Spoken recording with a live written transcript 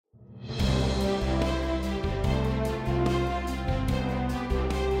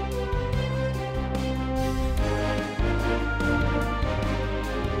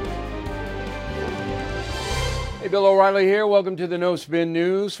Bill O'Reilly here. Welcome to the No Spin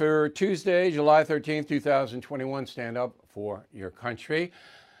News for Tuesday, July 13th, 2021. Stand up for your country.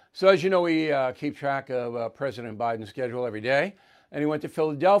 So as you know, we keep track of President Biden's schedule every day. And he went to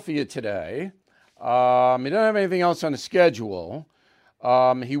Philadelphia today. He doesn't have anything else on the schedule.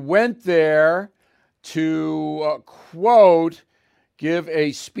 He went there to, quote, give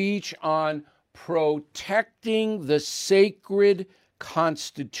a speech on protecting the sacred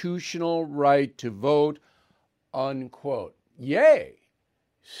constitutional right to vote, unquote. Yay,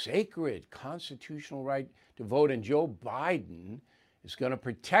 sacred constitutional right to vote, and Joe Biden is going to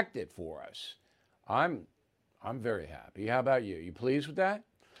protect it for us. I'm very happy. How about you? You pleased with that?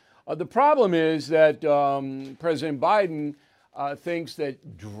 The problem is that President Biden thinks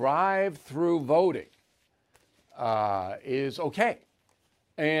that drive-through voting is okay.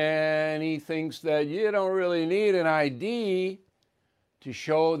 And he thinks that you don't really need an ID to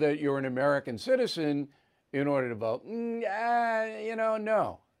show that you're an American citizen in order to vote.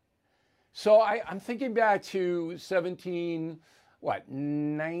 No. So I'm thinking back to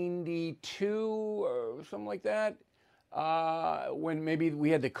 92 or something like that, when maybe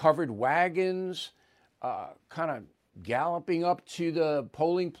we had the covered wagons kind of galloping up to the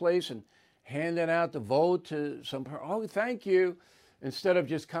polling place and handing out the vote to some, oh, thank you, instead of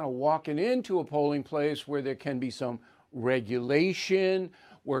just kind of walking into a polling place where there can be some regulation,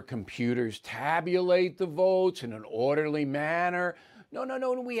 where computers tabulate the votes in an orderly manner. No,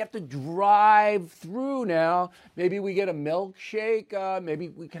 we have to drive through now. Maybe we get a milkshake. Maybe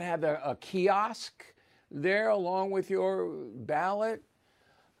we could have a kiosk there along with your ballot.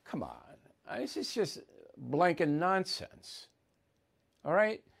 Come on. This is just blanket nonsense. All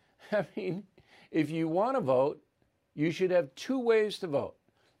right? I mean, if you want to vote, you should have two ways to vote: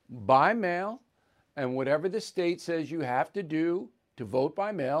 by mail, and whatever the state says you have to do to vote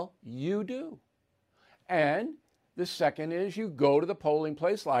by mail, you do. And the second is you go to the polling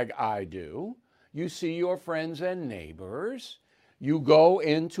place like I do. You see your friends and neighbors. You go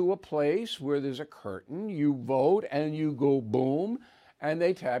into a place where there's a curtain. You vote and you go boom, and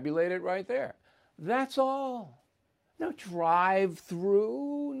they tabulate it right there. That's all. No drive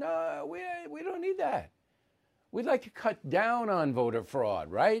through. No, we don't need that. We'd like to cut down on voter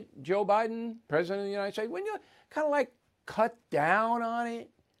fraud, right? Joe Biden, President of the United States, wouldn't you kind of like cut down on it?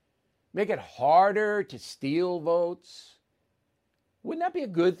 Make it harder to steal votes? Wouldn't that be a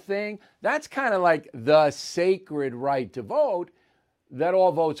good thing? That's kind of like the sacred right to vote, that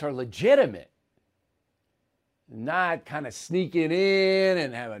all votes are legitimate. Not kind of sneaking in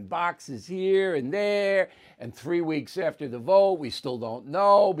and having boxes here and there, and 3 weeks after the vote, we still don't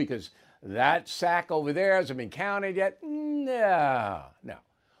know because that sack over there hasn't been counted yet. No.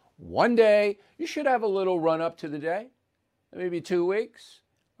 One day, you should have a little run up to the day, maybe 2 weeks,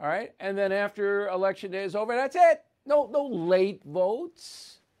 all right? And then after election day is over, that's it. No late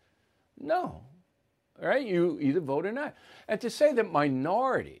votes. No, all right? You either vote or not. And to say that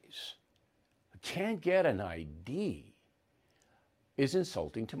minorities can't get an ID is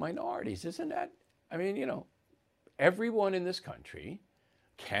insulting to minorities, isn't that? I mean, everyone in this country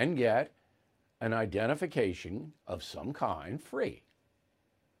can get an identification of some kind free,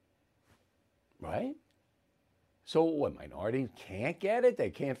 right? So what, minorities can't get it? They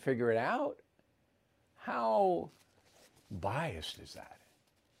can't figure it out? How biased is that?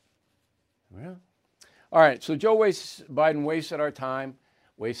 Well, all right, so Biden wasted our time,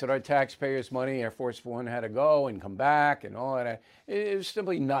 wasted our taxpayers' money. Air Force One had to go and come back and all that. It was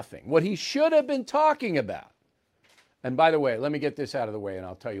simply nothing. What he should have been talking about, and by the way, let me get this out of the way and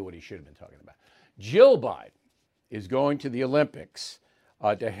I'll tell you what he should have been talking about. Jill Biden is going to the Olympics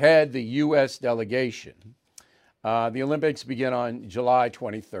to head the U.S. delegation. The Olympics begin on July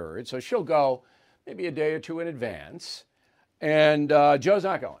 23rd, so she'll go maybe a day or two in advance. And Joe's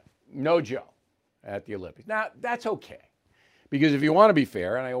not going. No Joe at the Olympics. Now, that's okay, because if you want to be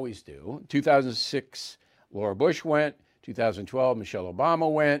fair, and I always do, 2006, Laura Bush went. 2012, Michelle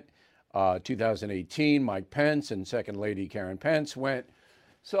Obama went. 2018, Mike Pence and Second Lady Karen Pence went.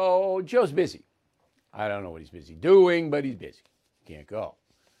 So Joe's busy. I don't know what he's busy doing, but he's busy. Can't go.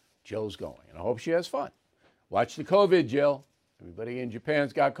 Jill's going, and I hope she has fun. Watch the COVID, Jill. Everybody in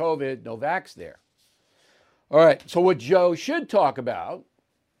Japan's got COVID. No vax there. All right, so what Joe should talk about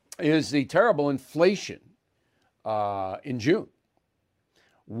is the terrible inflation in June.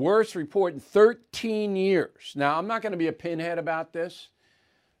 Worst report in 13 years. Now, I'm not going to be a pinhead about this,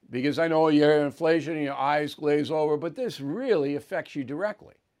 because I know you hear inflation and your eyes glaze over, but this really affects you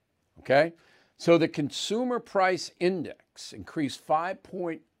directly, okay? So the consumer price index increased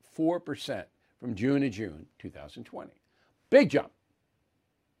 5.4% from June to June 2020. Big jump.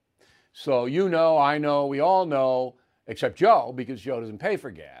 So you know, I know, we all know, except Joe, because Joe doesn't pay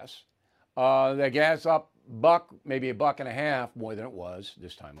for gas. That gas up buck, maybe a buck and a half more than it was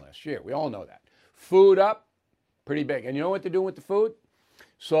this time last year. We all know that. Food up, pretty big. And you know what they're doing with the food?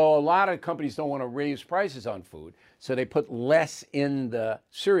 So a lot of companies don't want to raise prices on food, so they put less in the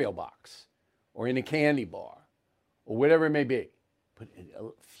cereal box or in a candy bar or whatever it may be. Put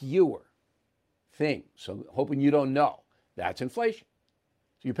fewer things. So hoping you don't know. That's inflation.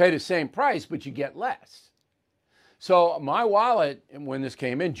 So you pay the same price, but you get less. So my wallet, when this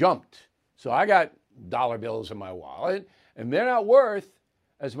came in, jumped. So I got dollar bills in my wallet, and they're not worth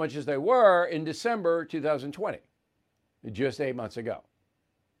as much as they were in December 2020, just 8 months ago.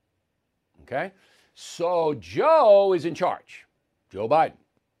 Okay? So Joe is in charge, Joe Biden.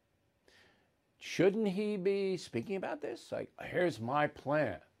 Shouldn't he be speaking about this? Like, here's my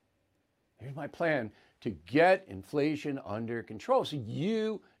plan. Here's my plan to get inflation under control so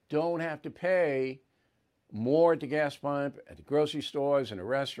you don't have to pay more at the gas pump, at the grocery stores, and a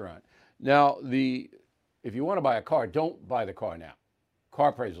restaurant. Now, if you want to buy a car, don't buy the car now.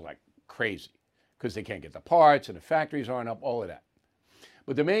 Car prices are like crazy because they can't get the parts and the factories aren't up, all of that.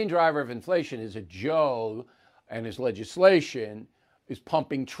 But the main driver of inflation is that Joe and his legislation is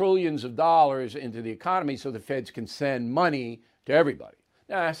pumping trillions of dollars into the economy so the feds can send money to everybody.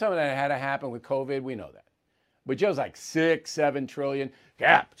 Now, some of that had to happen with COVID, we know that. But Joe's like 6-7 trillion.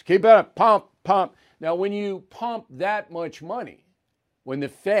 Yeah, keep it up, pump. Now, when you pump that much money, when the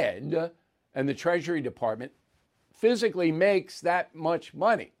Fed and the Treasury Department physically makes that much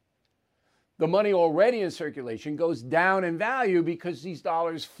money, the money already in circulation goes down in value because these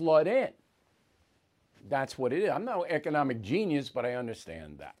dollars flood in. That's what it is. I'm no economic genius, but I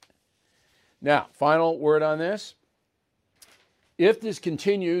understand that. Now, final word on this. If this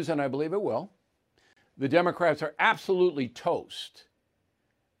continues, and I believe it will, the Democrats are absolutely toast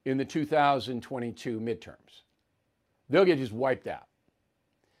in the 2022 midterms. They'll get just wiped out.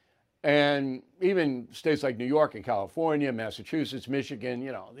 And even states like New York and California, Massachusetts, Michigan,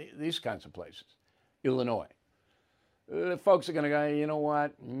 these kinds of places, Illinois, folks are going to go, you know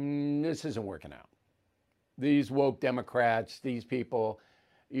what, this isn't working out. These woke Democrats, these people,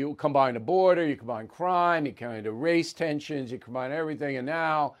 you combine the border, you combine crime, you combine the race tensions, you combine everything, and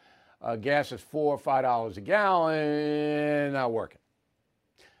now gas is $4 or $5 a gallon, not working.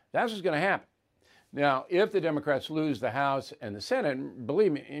 That's what's going to happen. Now, if the Democrats lose the House and the Senate,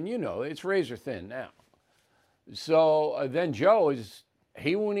 believe me, and it's razor thin now. So then Joe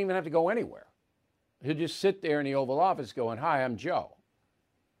he won't even have to go anywhere. He'll just sit there in the Oval Office going, hi, I'm Joe.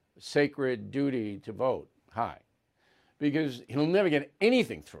 Sacred duty to vote, hi. Because he'll never get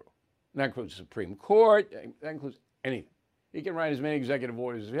anything through. That includes the Supreme Court, that includes anything. He can write as many executive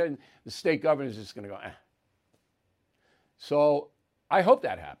orders as he. The state governor is just going to go, So I hope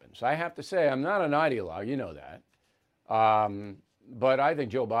that happens. I have to say, I'm not an ideologue, you know that. But I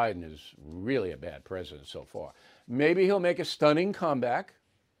think Joe Biden is really a bad president so far. Maybe he'll make a stunning comeback.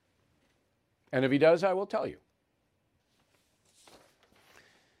 And if he does, I will tell you.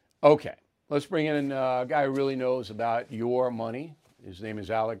 Okay, let's bring in a guy who really knows about your money. His name is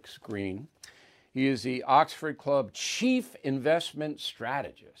Alex Green. He is the Oxford Club Chief Investment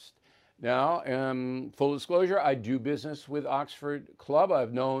Strategist. Now, full disclosure, I do business with Oxford Club.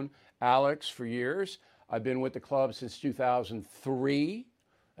 I've known Alex for years. I've been with the club since 2003.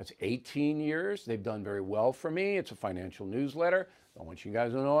 That's 18 years. They've done very well for me. It's a financial newsletter. I want you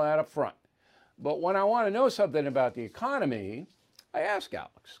guys to know that up front. But when I want to know something about the economy, I ask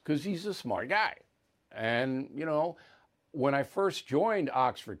Alex because he's a smart guy. And, when I first joined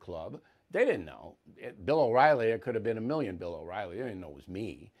Oxford Club, they didn't know. Bill O'Reilly, it could have been a million Bill O'Reilly. They didn't know it was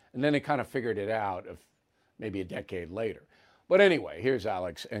me. And then they kind of figured it out maybe a decade later. But anyway, here's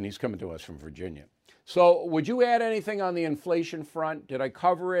Alex, and he's coming to us from Virginia. So would you add anything on the inflation front? Did I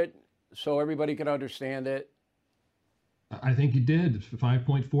cover it so everybody could understand it? I think you did.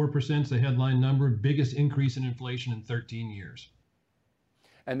 5.4% is the headline number, biggest increase in inflation in 13 years.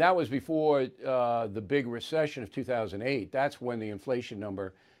 And that was before the big recession of 2008. That's when the inflation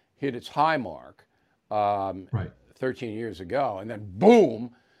number hit its high mark right. 13 years ago. And then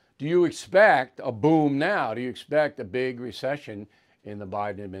boom. Do you expect a boom now? Do you expect a big recession in the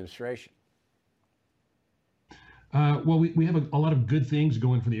Biden administration? Well, we have a lot of good things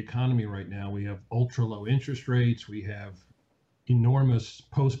going for the economy right now. We have ultra low interest rates. We have enormous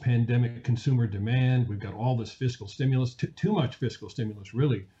post-pandemic consumer demand. We've got all this fiscal stimulus, too much fiscal stimulus,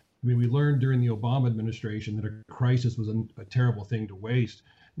 really. I mean, we learned during the Obama administration that a crisis was a terrible thing to waste.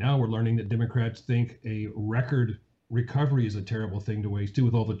 Now we're learning that Democrats think a record recovery is a terrible thing to waste too,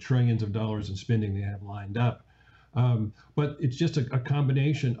 with all the trillions of dollars in spending they have lined up. But it's just a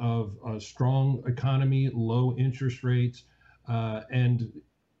combination of a strong economy, low interest rates, and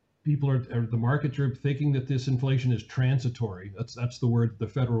the markets are thinking that this inflation is transitory. That's the word the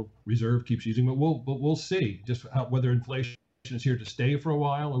Federal Reserve keeps using. But we'll see just whether inflation is here to stay for a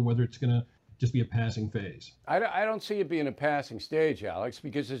while or whether it's going to just be a passing phase. I don't see it being a passing stage, Alex,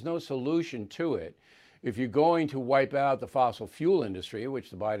 because there's no solution to it. If you're going to wipe out the fossil fuel industry,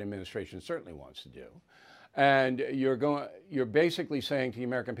 which the Biden administration certainly wants to do, and you're basically saying to the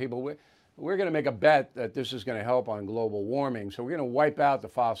American people, we're going to make a bet that this is going to help on global warming. So we're going to wipe out the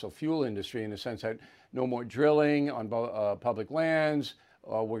fossil fuel industry in the sense that no more drilling on public lands.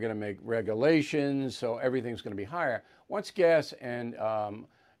 We're going to make regulations, so everything's going to be higher. Once gas and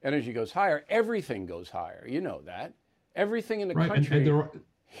energy goes higher, everything goes higher. You know that. Everything in the country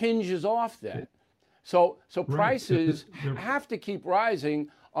hinges off that. So prices have to keep rising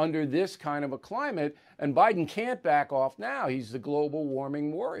under this kind of a climate, and Biden can't back off now. He's the global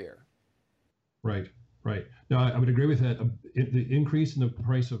warming warrior. Right. No, I would agree with that. The increase in the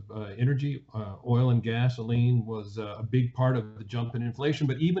price of energy, oil and gasoline was a big part of the jump in inflation.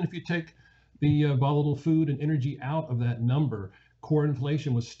 But even if you take the volatile food and energy out of that number, core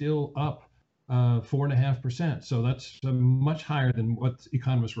inflation was still up 4.5%. So that's much higher than what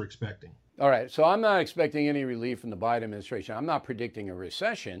economists were expecting. All right. So I'm not expecting any relief from the Biden administration. I'm not predicting a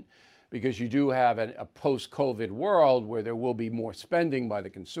recession because you do have a post-COVID world where there will be more spending by the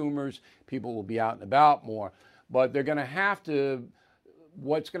consumers. People will be out and about more. But they're going to have to,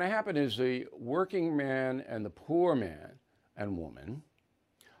 what's going to happen is the working man and the poor man and woman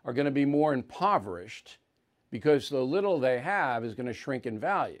are going to be more impoverished because the little they have is going to shrink in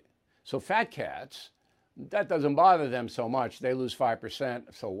value. So fat cats, that doesn't bother them so much. They lose 5%,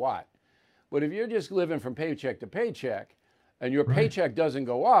 so what? But if you're just living from paycheck to paycheck and your paycheck doesn't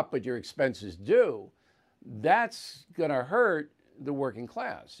go up, but your expenses do, that's going to hurt the working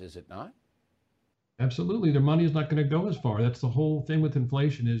class, is it not? Absolutely. Their money is not going to go as far. That's the whole thing with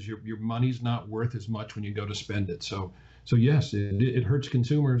inflation is your money's not worth as much when you go to spend it. So yes, it hurts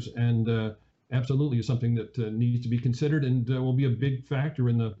consumers and absolutely is something that needs to be considered and will be a big factor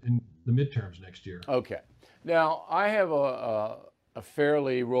in the midterms next year. Okay. Now, I have a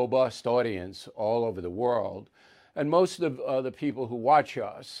fairly robust audience all over the world, and most of the people who watch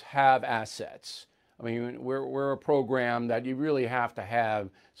us have assets. I mean, we're a program that you really have to have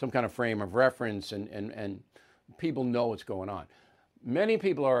some kind of frame of reference and people know what's going on. Many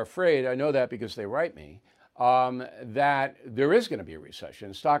people are afraid, I know that because they write me, that there is going to be a recession.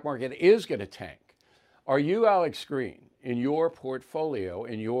 The stock market is going to tank. Are you, Alex Green, in your portfolio,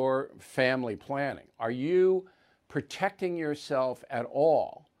 in your family planning, are you protecting yourself at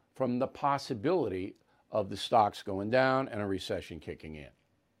all from the possibility of the stocks going down and a recession kicking in?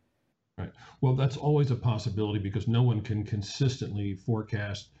 Right. Well, that's always a possibility because no one can consistently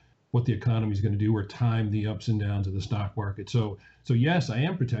forecast what the economy is going to do or time the ups and downs of the stock market. So yes, I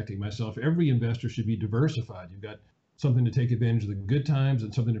am protecting myself. Every investor should be diversified. You've got something to take advantage of the good times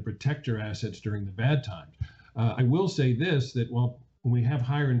and something to protect your assets during the bad times. I will say this, that when we have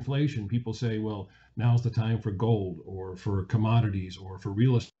higher inflation, people say, well, now's the time for gold or for commodities or for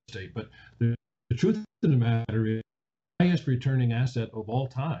real estate. But the truth of the matter is the highest returning asset of all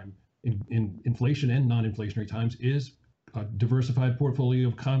time in inflation and non-inflationary times is a diversified portfolio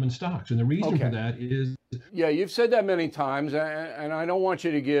of common stocks. And the reason for that is... Yeah, you've said that many times, and I don't want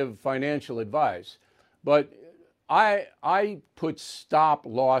you to give financial advice, but I put stop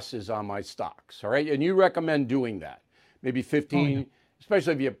losses on my stocks, all right? And you recommend doing that. Maybe 15,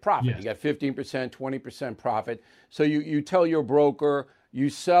 especially if you have profit. Yes. You got 15%, 20% profit. So you tell your broker, you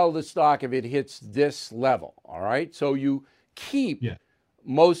sell the stock if it hits this level, all right? So you keep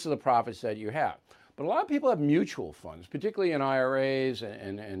most of the profits that you have. But a lot of people have mutual funds, particularly in IRAs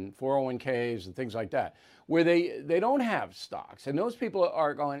and 401ks and things like that, where they don't have stocks. And those people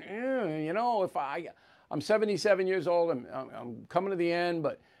are going, you know, if I'm 77 years old, I'm coming to the end,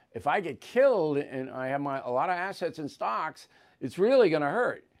 but if I get killed and I have a lot of assets in stocks, it's really going to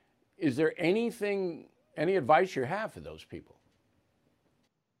hurt. Is there any advice you have for those people?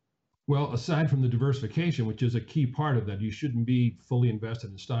 Well, aside from the diversification, which is a key part of that, you shouldn't be fully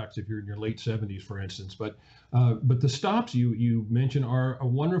invested in stocks if you're in your late 70s, for instance. But the stops you mentioned are a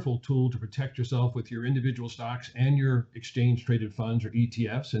wonderful tool to protect yourself with your individual stocks and your exchange traded funds or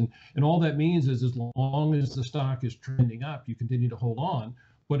ETFs. And all that means is as long as the stock is trending up, you continue to hold on.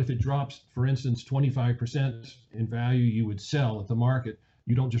 But if it drops, for instance, 25% in value, you would sell at the market.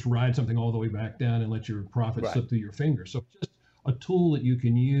 You don't just ride something all the way back down and let your profit slip through your fingers. So just a tool that you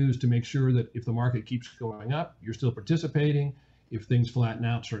can use to make sure that if the market keeps going up, you're still participating. If things flatten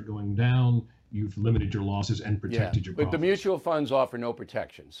out, start going down, you've limited your losses and Yeah, protected your but the profits. mutual funds offer no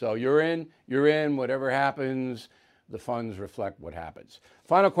protection. So you're in, whatever happens, the funds reflect what happens.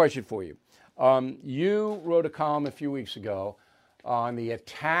 Final question for you. You wrote a column a few weeks ago on the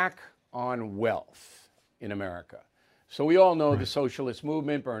attack on wealth in America. So we all know the socialist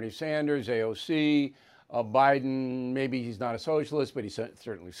movement, Bernie Sanders, AOC, Biden, maybe he's not a socialist, but he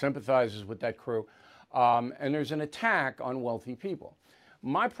certainly sympathizes with that crew. And there's an attack on wealthy people.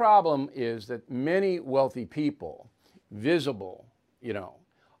 My problem is that many wealthy people, visible,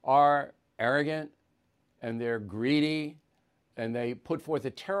 are arrogant and they're greedy and they put forth a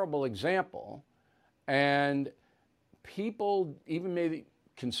terrible example. And people, even maybe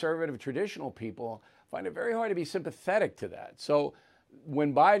conservative, traditional people, find it very hard to be sympathetic to that. So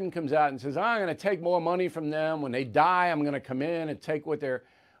when Biden comes out and says, I'm going to take more money from them, when they die, I'm going to come in and take what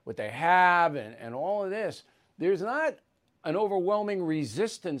they have and all of this, there's not an overwhelming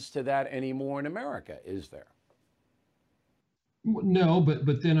resistance to that anymore in America, is there? No, but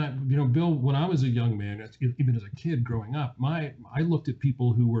then Bill, when I was a young man, even as a kid growing up, I looked at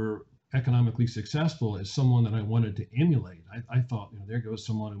people who were economically successful as someone that I wanted to emulate. I thought, there goes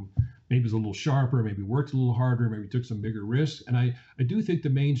someone who maybe was a little sharper, maybe worked a little harder, maybe took some bigger risks. And I do think the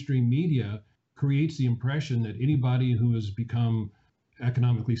mainstream media creates the impression that anybody who has become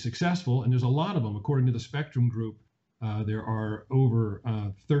economically successful, and there's a lot of them, according to the Spectrum Group, there are over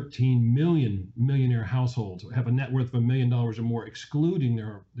 13 million millionaire households who have a net worth of $1 million or more, excluding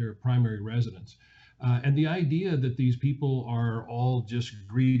their primary residence. And the idea that these people are all just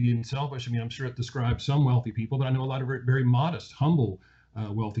greedy and selfish, I'm sure it describes some wealthy people, but I know a lot of very modest, humble,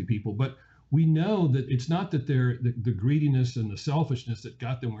 wealthy people. But we know that it's not that they're the greediness and the selfishness that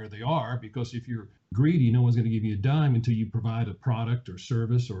got them where they are, because if you're greedy, no one's going to give you a dime until you provide a product or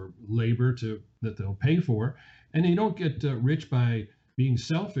service or labor that they'll pay for. And you don't get rich by being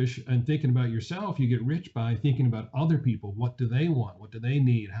selfish and thinking about yourself. You get rich by thinking about other people. What do they want? What do they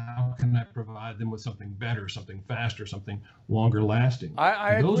need? How can I provide them with something better, something faster, something longer lasting?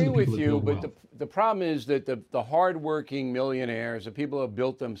 I agree with you, but the problem is that the hardworking millionaires, the people who have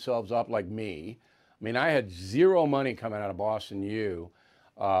built themselves up like me, I had zero money coming out of Boston U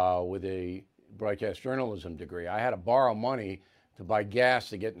with a broadcast journalism degree. I had to borrow money to buy gas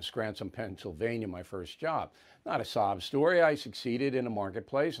to get in Scranton, Pennsylvania, my first job. Not a sob story. I succeeded in a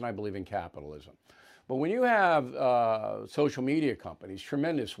marketplace, and I believe in capitalism. But when you have social media companies,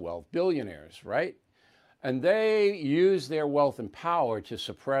 tremendous wealth, billionaires, right? And they use their wealth and power to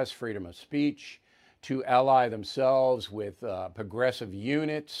suppress freedom of speech, to ally themselves with progressive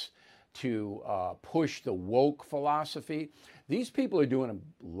units, to push the woke philosophy. These people are doing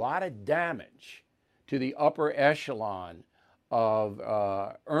a lot of damage to the upper echelon of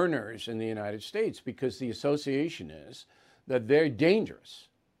earners in the United States, because the association is that they're dangerous.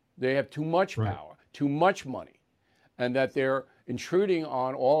 They have too much power, too much money, and that they're intruding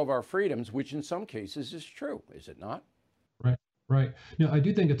on all of our freedoms, which in some cases is true, is it not? Right. Now, I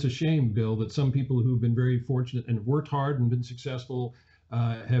do think it's a shame, Bill, that some people who've been very fortunate and worked hard and been successful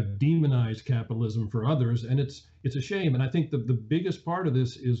have demonized capitalism for others, and it's a shame. And I think the biggest part of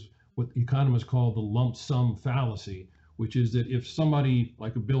this is what economists call the lump sum fallacy, which is that if somebody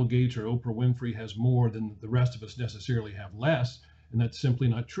like a Bill Gates or Oprah Winfrey has more, then the rest of us necessarily have less. And that's simply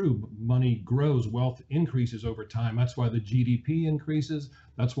not true. Money grows, wealth increases over time. That's why the GDP increases.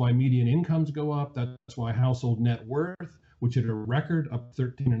 That's why median incomes go up. That's why household net worth, which hit a record up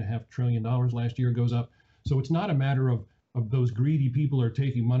 $13.5 trillion last year, goes up. So it's not a matter of those greedy people are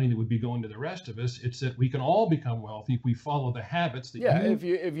taking money that would be going to the rest of us. It's that we can all become wealthy if we follow the habits that if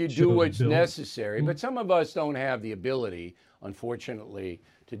you do what's necessary. But some of us don't have the ability, unfortunately,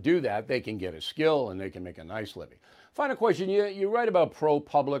 to do that. They can get a skill and they can make a nice living. Final question. You write about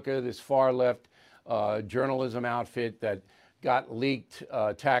ProPublica, this far left journalism outfit that got leaked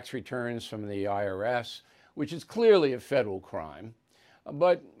tax returns from the IRS, which is clearly a federal crime.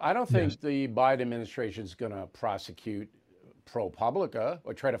 But I don't think the Biden administration is going to prosecute ProPublica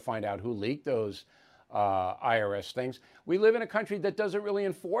or try to find out who leaked those IRS things. We live in a country that doesn't really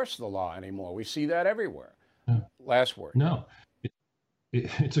enforce the law anymore. We see that everywhere. Last word. No,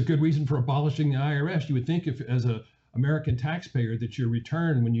 it's a good reason for abolishing the IRS. You would think, if as a American taxpayer, that your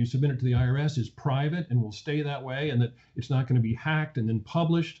return when you submit it to the IRS is private and will stay that way, and that it's not going to be hacked and then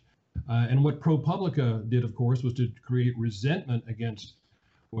published. And what ProPublica did, of course, was to create resentment against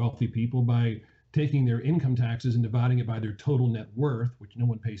wealthy people by taking their income taxes and dividing it by their total net worth, which no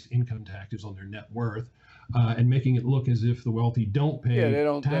one pays income taxes on their net worth, and making it look as if the wealthy don't pay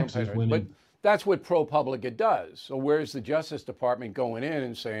taxes. But that's what ProPublica does. So where's the Justice Department going in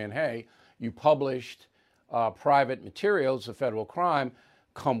and saying, hey, you published private materials, a federal crime,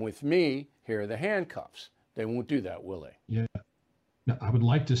 come with me, here are the handcuffs. They won't do that, will they? Yeah. No, I would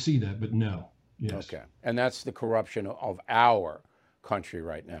like to see that, but no. Yes. Okay. And that's the corruption of our country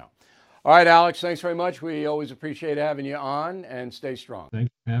right now. All right, Alex, thanks very much. We always appreciate having you on, and stay strong. Thanks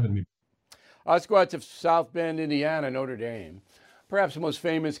for having me. Let's go out to South Bend, Indiana, Notre Dame, perhaps the most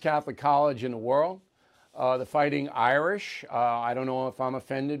famous Catholic college in the world. The Fighting Irish. I don't know if I'm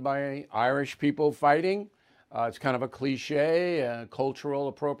offended by Irish people fighting. It's kind of a cliche, cultural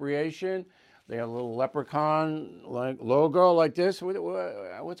appropriation. They have a little leprechaun logo like this.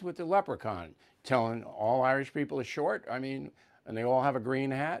 What's with the leprechaun? Telling all Irish people are short? I mean, and they all have a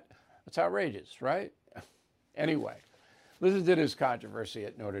green hat? That's outrageous, right? Anyway, listen to this controversy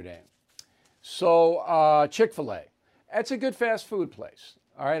at Notre Dame. So Chick-fil-A, that's a good fast food place.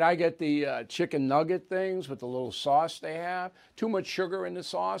 All right, I get the chicken nugget things with the little sauce they have. Too much sugar in the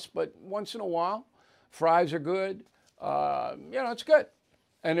sauce, but once in a while, fries are good. It's good.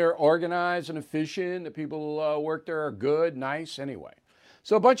 And they're organized and efficient. The people work there are good, nice, anyway.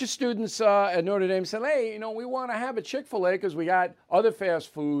 So a bunch of students at Notre Dame said, hey, we want to have a Chick-fil-A because we got other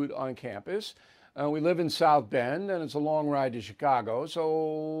fast food on campus. We live in South Bend, and it's a long ride to Chicago,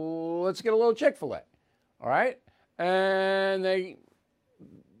 so let's get a little Chick-fil-A. All right? And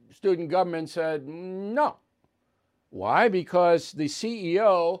student government said no. Why? Because the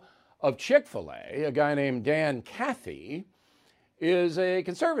CEO of Chick-fil-A, a guy named Dan Cathy, is a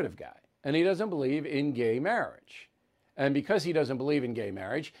conservative guy, and he doesn't believe in gay marriage. And because he doesn't believe in gay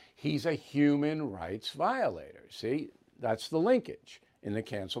marriage, he's a human rights violator. See, that's the linkage in the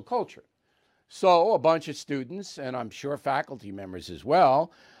cancel culture. So a bunch of students, and I'm sure faculty members as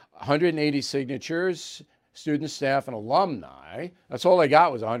well, 180 signatures, students, staff, and alumni. That's all they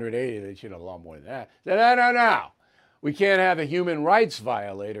got was 180. They should have a lot more than that. Said, no. We can't have a human rights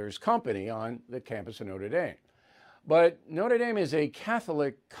violator's company on the campus of Notre Dame. But Notre Dame is a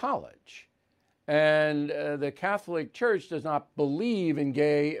Catholic college, and the Catholic Church does not believe in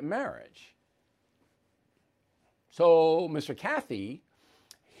gay marriage. So Mr. Cathy,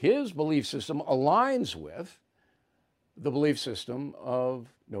 his belief system aligns with the belief system of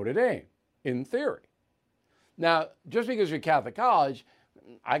Notre Dame, in theory. Now, just because you're a Catholic college,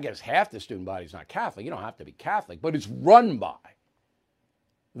 I guess half the student body is not Catholic. You don't have to be Catholic, but it's run by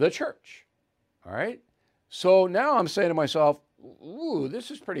the church, all right? So now I'm saying to myself, ooh, this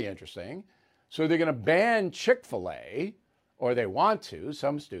is pretty interesting. So they're going to ban Chick-fil-A, or they want to,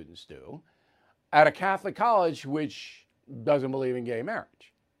 some students do, at a Catholic college which doesn't believe in gay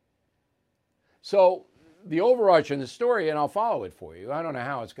marriage. So the overarching the story, and I'll follow it for you, I don't know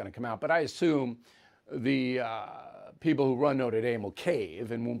how it's going to come out, but I assume the people who run Notre Dame will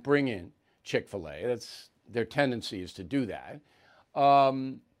cave and won't bring in Chick-fil-A. That's their tendency is to do that.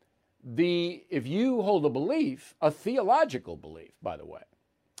 If you hold a belief, a theological belief, by the way,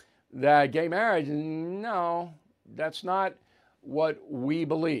 that gay marriage, no, that's not what we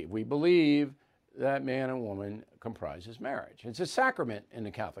believe. We believe that man and woman comprises marriage. It's a sacrament in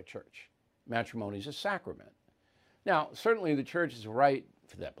the Catholic Church. Matrimony is a sacrament. Now, certainly the church is right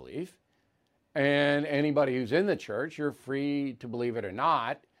for that belief. And anybody who's in the church, you're free to believe it or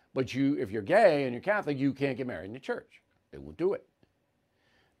not. But if you're gay and you're Catholic, you can't get married in the church. They won't do it.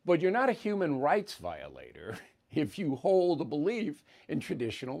 But you're not a human rights violator if you hold a belief in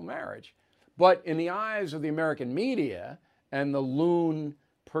traditional marriage. But in the eyes of the American media and the loon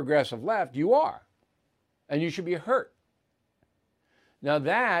progressive left, you are. And you should be hurt. Now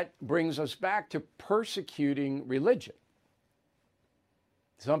that brings us back to persecuting religion.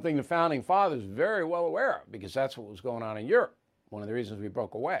 Something the Founding Fathers were very well aware of because that's what was going on in Europe. One of the reasons we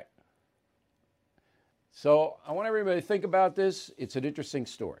broke away. So I want everybody to think about this. It's an interesting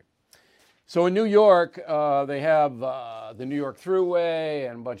story. So in New York, they have the New York Thruway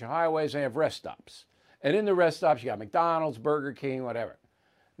and a bunch of highways. They have rest stops. And in the rest stops, you got McDonald's, Burger King, whatever.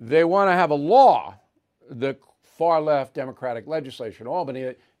 They want to have a law, the far-left Democratic legislature in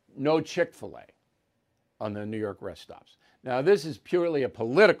Albany, no Chick-fil-A on the New York rest stops. Now, this is purely a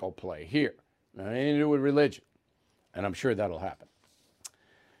political play here. Nothing to do with religion. And I'm sure that'll happen.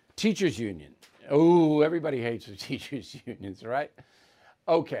 Teachers union. Oh, everybody hates the teachers unions, right?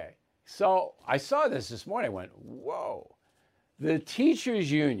 Okay. So I saw this morning. I went, whoa. The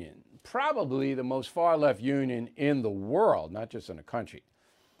teachers union, probably the most far-left union in the world, not just in the country,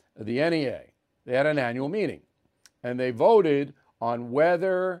 the NEA, they had an annual meeting. And they voted on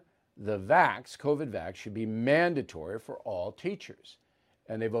whether the COVID vax, should be mandatory for all teachers.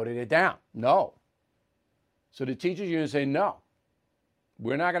 And they voted it down. No. So the teachers union say, no,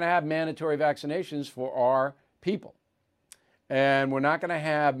 we're not going to have mandatory vaccinations for our people. And we're not going to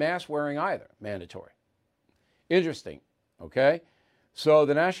have mask wearing either, mandatory. Interesting, okay? So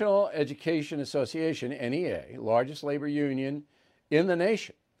the National Education Association, NEA, largest labor union in the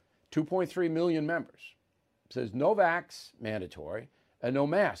nation, 2.3 million members, says no vax mandatory and no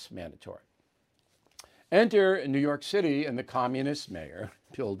mask mandatory. Enter New York City and the communist mayor,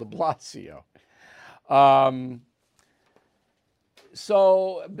 Bill de Blasio.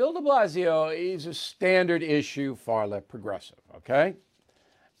 So Bill de Blasio is a standard issue far left progressive, okay?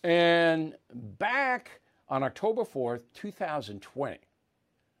 And back on October 4th, 2020,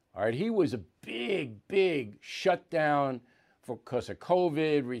 all right, he was a big shutdown because of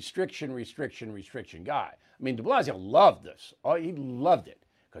COVID, restriction guy. I mean, de Blasio loved this. Oh, he loved it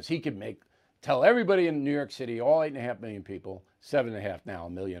because he could tell everybody in New York City, all 8.5 million people, 7.5 now,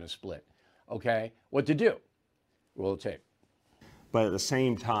 1 million a split, okay, what to do. Roll the tape. But at the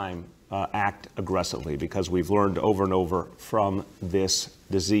same time, act aggressively, because we've learned over and over from this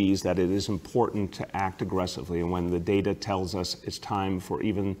disease that it is important to act aggressively. And when the data tells us it's time for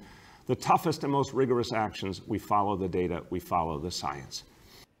even the toughest and most rigorous actions, we follow the data, we follow the science.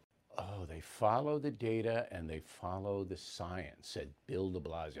 Oh, they follow the data and they follow the science, said Bill de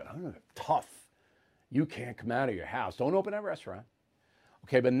Blasio. Tough. You can't come out of your house. Don't open a restaurant.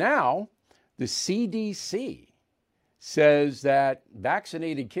 Okay, but now the CDC says that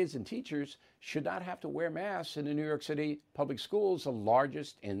vaccinated kids and teachers should not have to wear masks in the New York City public schools, the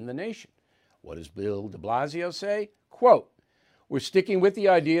largest in the nation. What does Bill de Blasio say? Quote, "We're sticking with the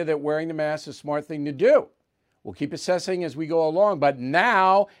idea that wearing the mask is a smart thing to do. We'll keep assessing as we go along, but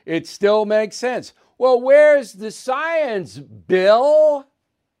now it still makes sense." Well, where's the science, Bill?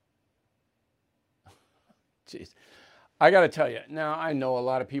 Jeez. I got to tell you, now I know a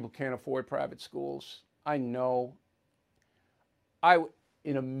lot of people can't afford private schools. I know.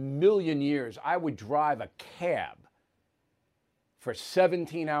 In a million years, I would drive a cab for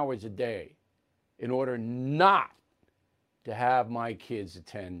 17 hours a day in order not to have my kids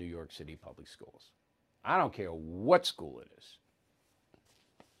attend New York City public schools. I don't care what school it is.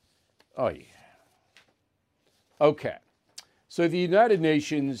 Oh, yeah. Okay. So the United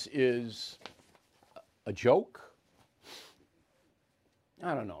Nations is a joke?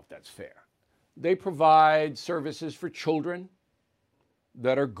 I don't know if that's fair. They provide services for children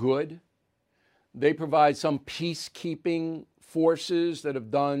that are good. They provide some peacekeeping forces that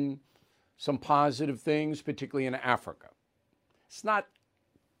have done some positive things, particularly in Africa. It's not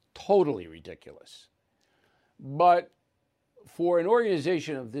totally ridiculous. But for an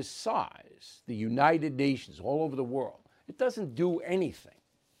organization of this size, the United Nations, all over the world, it doesn't do anything.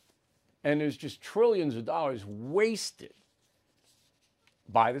 And there's just trillions of dollars wasted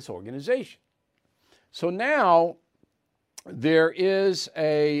by this organization. So now there is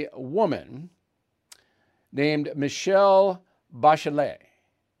a woman named Michelle Bachelet.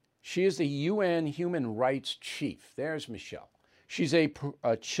 She is the UN Human Rights Chief. There's Michelle. She's a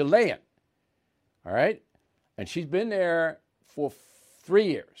Chilean, all right? And she's been there for 3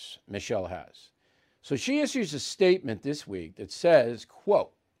 years, Michelle has. So she issues a statement this week that says,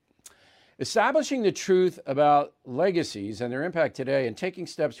 quote, "Establishing the truth about legacies and their impact today and taking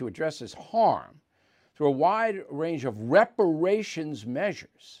steps to address this harm through a wide range of reparations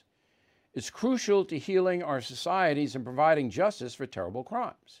measures is crucial to healing our societies and providing justice for terrible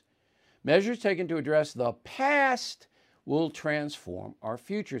crimes. Measures taken to address the past will transform our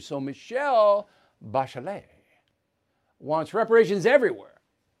future." So Michelle Bachelet wants reparations everywhere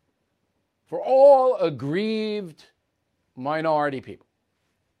for all aggrieved minority people.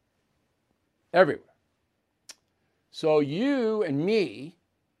 Everywhere. So you and me,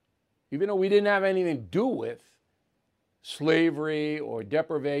 even though we didn't have anything to do with slavery or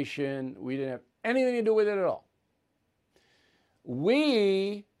deprivation, we didn't have anything to do with it at all,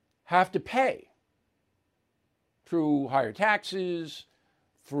 we have to pay through higher taxes,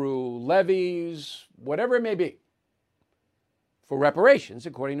 through levies, whatever it may be, for reparations,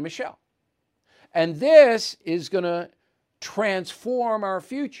 according to Michelle. And this is going to transform our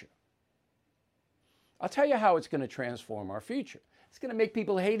future. I'll tell you how it's going to transform our future. It's going to make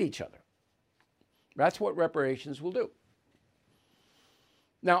people hate each other. That's what reparations will do.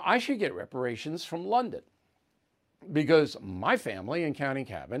 Now, I should get reparations from London because my family in County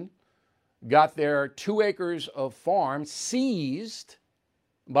Cavan got their 2 acres of farm seized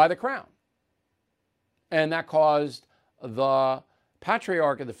by the Crown. And that caused the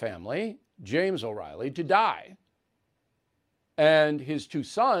patriarch of the family, James O'Reilly, to die and his 2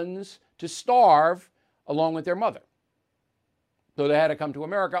 sons to starve along with their mother. So they had to come to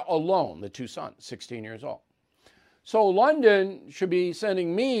America alone, the 2 sons, 16 years old. So London should be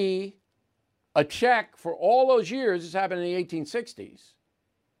sending me a check for all those years, this happened in the 1860s,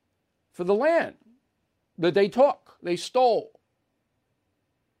 for the land that they took, they stole.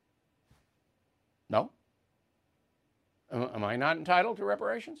 No? Am I not entitled to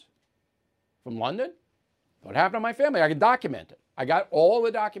reparations from London? What happened to my family? I can document it. I got all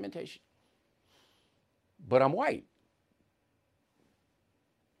the documentation. But I'm white.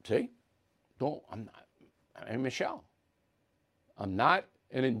 See? No, I'm not. I'm Michelle. I'm not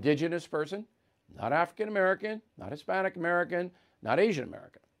an indigenous person, not African American, not Hispanic American, not Asian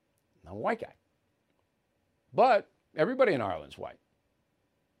American. I'm a white guy. But everybody in Ireland's white.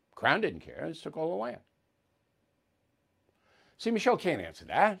 Crown didn't care. It just took all the land. See, Michelle can't answer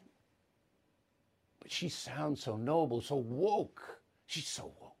that. But she sounds so noble, so woke. She's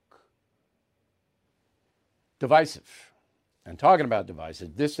so woke. Divisive. And talking about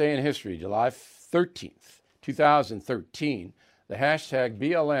divisive, this day in history, July 13th, 2013, the hashtag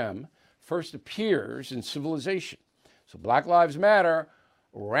BLM first appears in civilization. So Black Lives Matter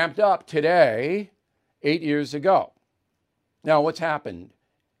ramped up today, 8 years ago. Now, what's happened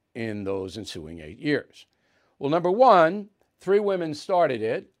in those ensuing 8 years? Well, number one, 3 women started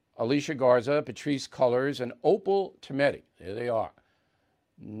it: Alicia Garza, Patrisse Cullors, and Opal Tometi. There they are.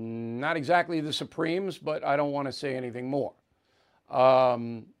 Not exactly the Supremes, but I don't want to say anything more.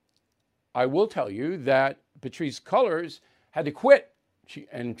 I will tell you that Patrisse Cullors had to quit,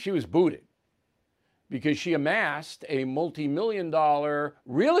 and she was booted because she amassed a multi-million-dollar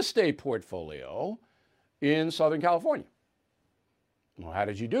real estate portfolio in Southern California. Well, how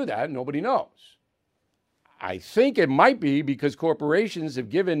did you do that? Nobody knows. I think it might be because corporations have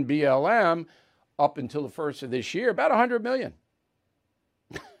given BLM up until the first of this year about $100 million.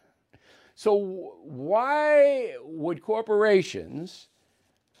 So why would corporations,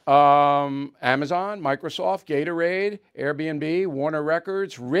 Amazon, Microsoft, Gatorade, Airbnb, Warner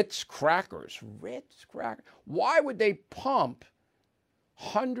Records, Ritz Crackers, why would they pump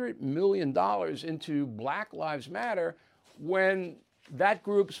 $100 million into Black Lives Matter when that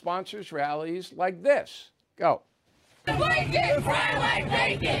group sponsors rallies like this? Go. Blanket, fry like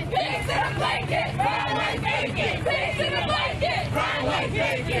bacon. Pigs in a blanket, fry like bacon. Pigs in a blanket, fry like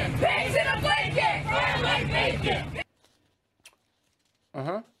bacon. Pigs in a blanket, fry like bacon.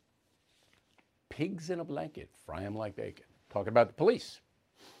 Pigs in a blanket, fry them like bacon. Talking about the police.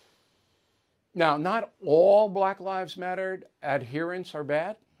 Now, not all Black Lives Matter adherents are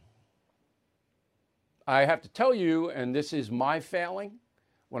bad. I have to tell you, and this is my failing,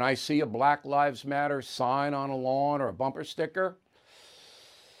 when I see a Black Lives Matter sign on a lawn or a bumper sticker,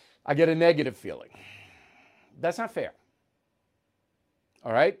 I get a negative feeling. That's not fair.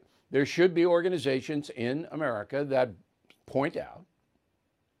 All right? There should be organizations in America that point out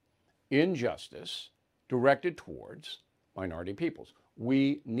injustice directed towards minority peoples.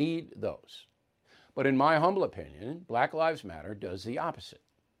 We need those. But in my humble opinion, Black Lives Matter does the opposite.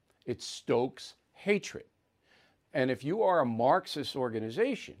 It stokes hatred. And if you are a Marxist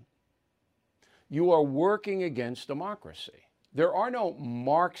organization, you are working against democracy. There are no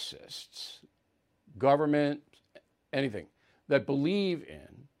Marxists, government, anything, that believe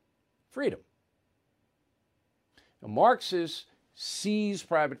in freedom. Now, Marxists seize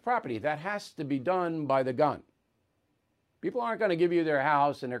private property. That has to be done by the gun. People aren't going to give you their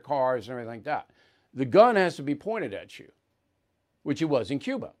house and their cars and everything like that. The gun has to be pointed at you, which it was in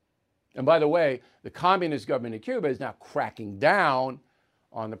Cuba. And by the way, the communist government in Cuba is now cracking down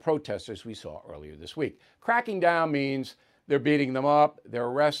on the protesters we saw earlier this week. Cracking down means they're beating them up, they're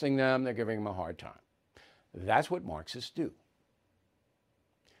arresting them, they're giving them a hard time. That's what Marxists do.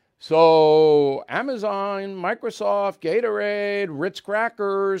 So Amazon, Microsoft, Gatorade, Ritz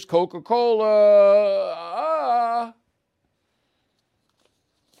Crackers, Coca-Cola.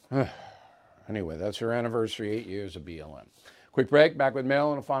 Anyway, that's her anniversary, 8 years of BLM. Quick break, back with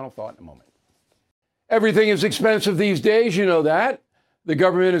Mel and a final thought in a moment. Everything is expensive these days, you know that. The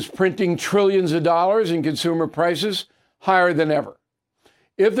government is printing trillions of dollars and consumer prices higher than ever.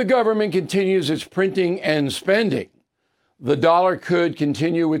 If the government continues its printing and spending, the dollar could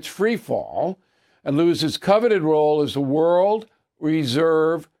continue its free fall and lose its coveted role as the world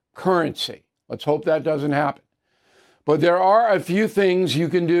reserve currency. Let's hope that doesn't happen. But there are a few things you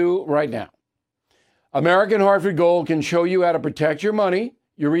can do right now. American Hartford Gold can show you how to protect your money,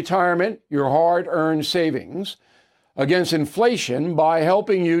 your retirement, your hard-earned savings against inflation by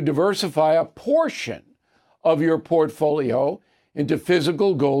helping you diversify a portion of your portfolio into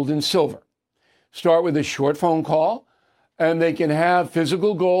physical gold and silver. Start with a short phone call, and they can have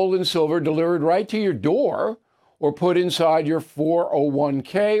physical gold and silver delivered right to your door or put inside your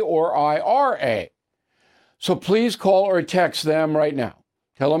 401k or IRA. So please call or text them right now.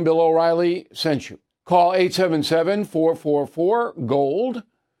 Tell them Bill O'Reilly sent you. Call 877-444-GOLD,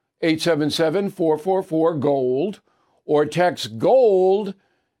 877-444-GOLD, or text GOLD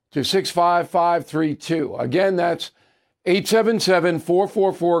to 65532. Again, that's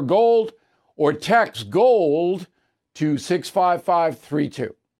 877-444-GOLD or text GOLD to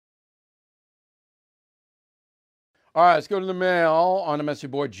 65532. All right, let's go to the mail on the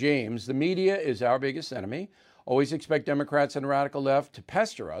message board. James, the media is our biggest enemy. Always expect Democrats and the radical left to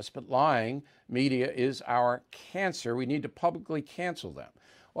pester us, but lying media is our cancer. We need to publicly cancel them.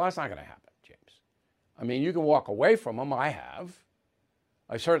 Well, that's not going to happen, James. I mean, you can walk away from them. I have.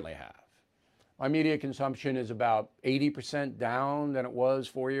 I certainly have. My media consumption is about 80% down than it was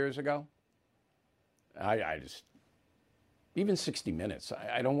 4 years ago. I just, even 60 Minutes,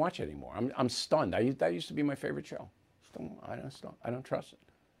 I don't watch it anymore. I'm stunned. That used to be my favorite show. I don't trust it.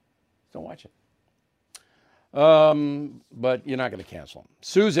 Don't watch it. But you're not going to cancel them.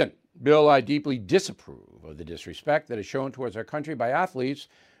 Susan, Bill, I deeply disapprove of the disrespect that is shown towards our country by athletes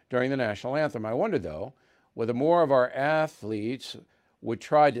during the national anthem. I wonder, though, whether more of our athletes would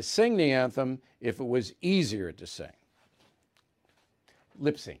try to sing the anthem if it was easier to sing.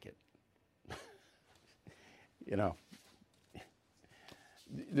 Lip sync it. You know,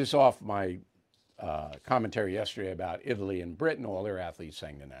 this off my commentary yesterday about Italy and Britain. All their athletes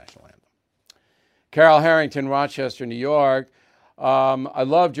sang the national anthem. Carol Harrington, Rochester, New York. I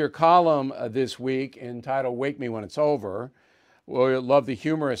loved your column this week entitled Wake Me When It's Over. Well, I love the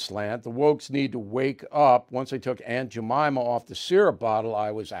humorous slant. The wokes need to wake up. Once I took Aunt Jemima off the syrup bottle,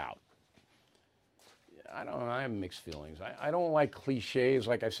 I was out. I don't know. I have mixed feelings. I don't like cliches,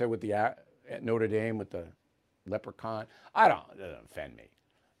 like I said with the at Notre Dame with the leprechaun. It doesn't offend me.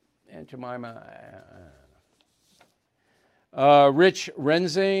 Aunt Jemima. Rich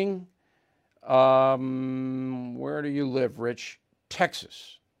Rensing. Where do you live, Rich?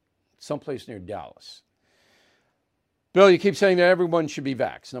 Texas. Someplace near Dallas. Bill, you keep saying that everyone should be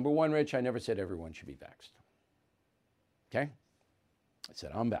vaxxed. Number one, Rich, I never said everyone should be vaxxed. Okay? I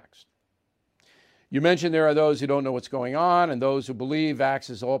said I'm vaxxed. You mentioned there are those who don't know what's going on and those who believe vax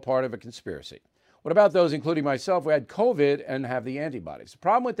is all part of a conspiracy. What about those, including myself, who had COVID and have the antibodies? The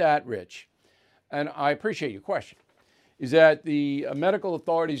problem with that, Rich, and I appreciate your question, is that the medical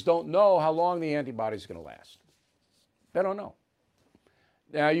authorities don't know how long the antibodies are going to last. They don't know.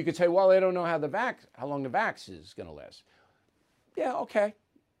 Now, you could say, well, they don't know how long the vax is going to last. Yeah, okay.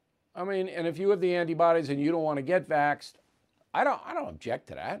 I mean, and if you have the antibodies and you don't want to get vaxxed, I don't object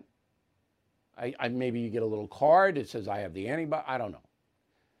to that. Maybe you get a little card that says I have the antibody. I don't know.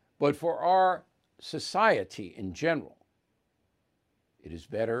 But for our society in general, it is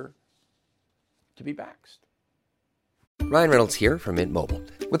better to be vaxxed. Ryan Reynolds here from Mint Mobile.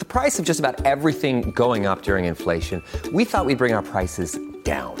 With the price of just about everything going up during inflation, we thought we'd bring our prices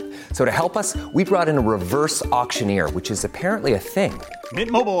down. So to help us, we brought in a reverse auctioneer, which is apparently a thing.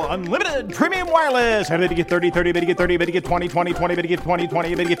 Mint Mobile Unlimited Premium Wireless. How to get 30, 30, bit to get 30, bit to get 20, 20, 20, bit to get 20,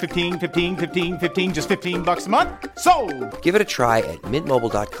 20, bit to get 15, 15, 15, 15, just $15 a month? Sold! Give it a try at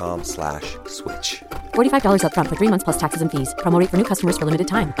mintmobile.com/switch. $45 up front for 3 months plus taxes and fees. Promo rate for new customers for limited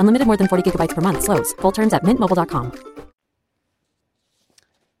time. Unlimited more than 40 gigabytes per month. Slows full terms at mintmobile.com.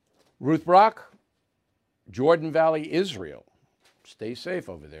 Ruth Brock, Jordan Valley, Israel. Stay safe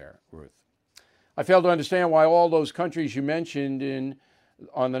over there, Ruth. I fail to understand why all those countries you mentioned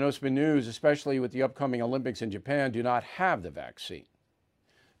on the No Spin News, especially with the upcoming Olympics in Japan, do not have the vaccine.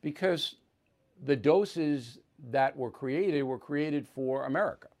 Because the doses that were created for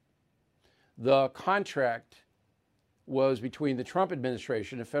America. The contract was between the Trump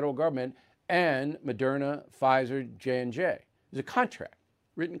administration, the federal government, and Moderna, Pfizer, J&J. There's a contract,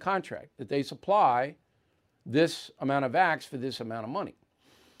 written contract, that they supply this amount of vax for this amount of money.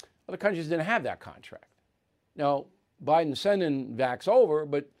 Other countries didn't have that contract. Now, Biden's sending vax over,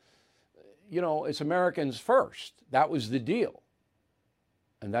 but, you know, it's Americans first. That was the deal.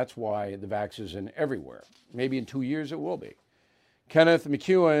 And that's why the vax is in everywhere. Maybe in 2 years it will be. Kenneth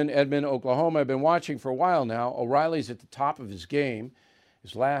McEwen, Edmond, Oklahoma. I've been watching for a while now. O'Reilly's at the top of his game.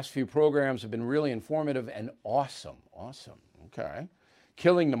 His last few programs have been really informative and awesome. Awesome. Okay.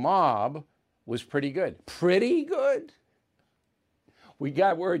 Killing the Mob was pretty good. Pretty good. We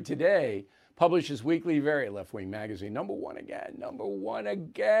got word today, publishes weekly, very left-wing magazine. Number one again.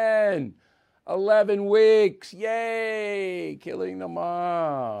 11 weeks. Yay. Killing the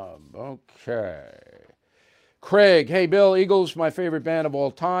Mob. Okay. Craig, hey, Bill, Eagles, my favorite band of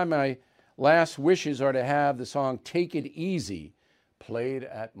all time. My last wishes are to have the song Take It Easy played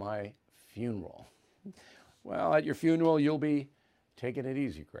at my funeral. Well, at your funeral, you'll be taking it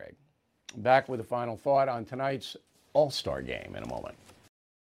easy, Craig. Back with a final thought on tonight's All-Star game in a moment.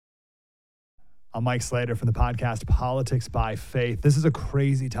 I'm Mike Slater from the podcast Politics by Faith. This is a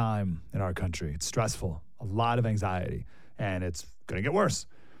crazy time in our country. It's stressful, a lot of anxiety, and it's going to get worse.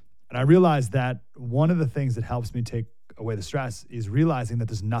 And I realized that one of the things that helps me take away the stress is realizing that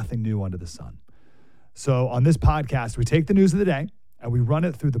there's nothing new under the sun. So on this podcast, we take the news of the day and we run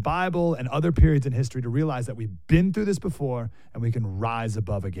it through the Bible and other periods in history to realize that we've been through this before and we can rise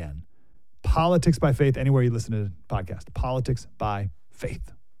above again. Politics by Faith, anywhere you listen to the podcast. Politics by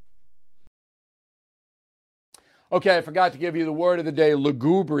Faith. Okay, I forgot to give you the word of the day,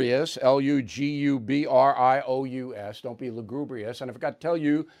 lugubrious, Lugubrious. Don't be lugubrious. And I forgot to tell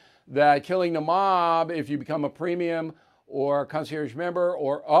you that Killing the Mob, if you become a premium or concierge member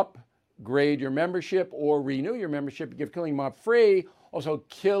or upgrade your membership or renew your membership, you give Killing the Mob free. Also,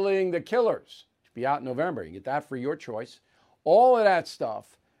 Killing the Killers. It'll be out in November. You get that for your choice. All of that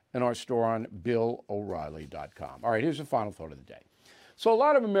stuff in our store on BillO'Reilly.com. All right, here's the final thought of the day. So a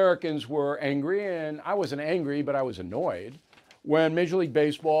lot of Americans were angry, and I wasn't angry, but I was annoyed, when Major League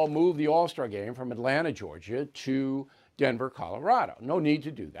Baseball moved the All-Star game from Atlanta, Georgia to Denver, Colorado. No need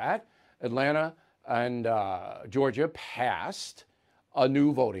to do that. Atlanta and Georgia passed a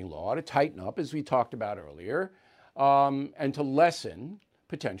new voting law to tighten up, as we talked about earlier, and to lessen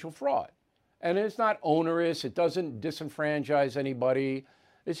potential fraud. And it's not onerous. It doesn't disenfranchise anybody.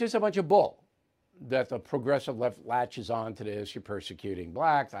 It's just a bunch of bull that the progressive left latches on to this. You're persecuting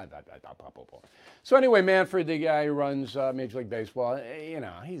blacks. So anyway, Manfred, the guy who runs Major League Baseball,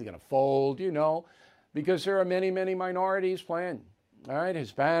 he's going to fold, because there are many, many minorities playing. All right,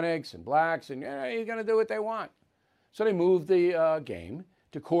 Hispanics and blacks, and he's going to do what they want. So they moved the game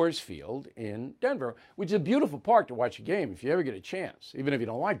to Coors Field in Denver, which is a beautiful park to watch a game if you ever get a chance. Even if you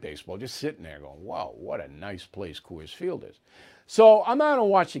don't like baseball, just sitting there going, wow, what a nice place Coors Field is. So I'm not going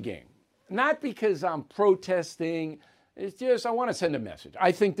to watch the game. Not because I'm protesting. It's just I want to send a message.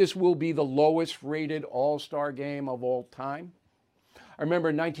 I think this will be the lowest rated All-Star game of all time. I remember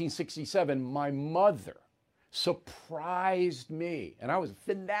in 1967, my mother surprised me, and I was a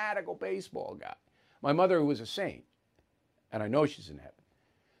fanatical baseball guy. My mother, who was a saint, and I know she's in heaven,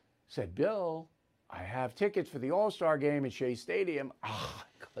 said, Bill, I have tickets for the All-Star game at Shea Stadium. Oh,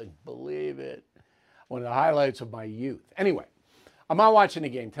 I couldn't believe it. One of the highlights of my youth. Anyway, I'm not watching the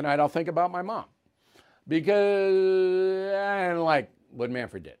game tonight. I'll think about my mom because I didn't like what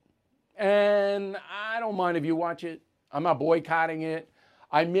Manfred did. And I don't mind if you watch it. I'm not boycotting it.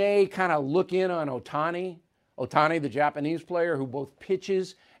 I may kind of look in on Ohtani, the Japanese player who both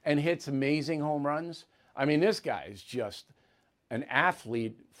pitches and hits amazing home runs. I mean, this guy is just an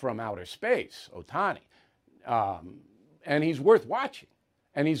athlete from outer space, Ohtani. And he's worth watching.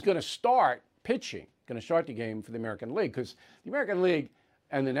 And he's going to start pitching. Going to start the game for the American League because the American League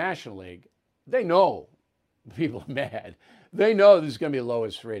and the National League, they know people are mad. They know this is going to be the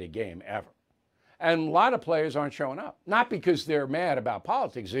lowest rated game ever. And a lot of players aren't showing up. Not because they're mad about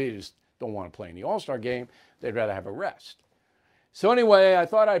politics. They just don't want to play in the All-Star game. They'd rather have a rest. So anyway, I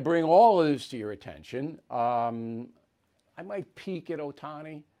thought I'd bring all of this to your attention. I might peek at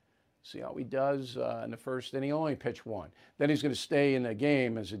Ohtani, see how he does in the first inning. He only pitched one. Then he's going to stay in the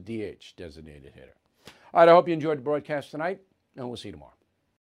game as a DH, designated hitter. All right, I hope you enjoyed the broadcast tonight, and we'll see you tomorrow.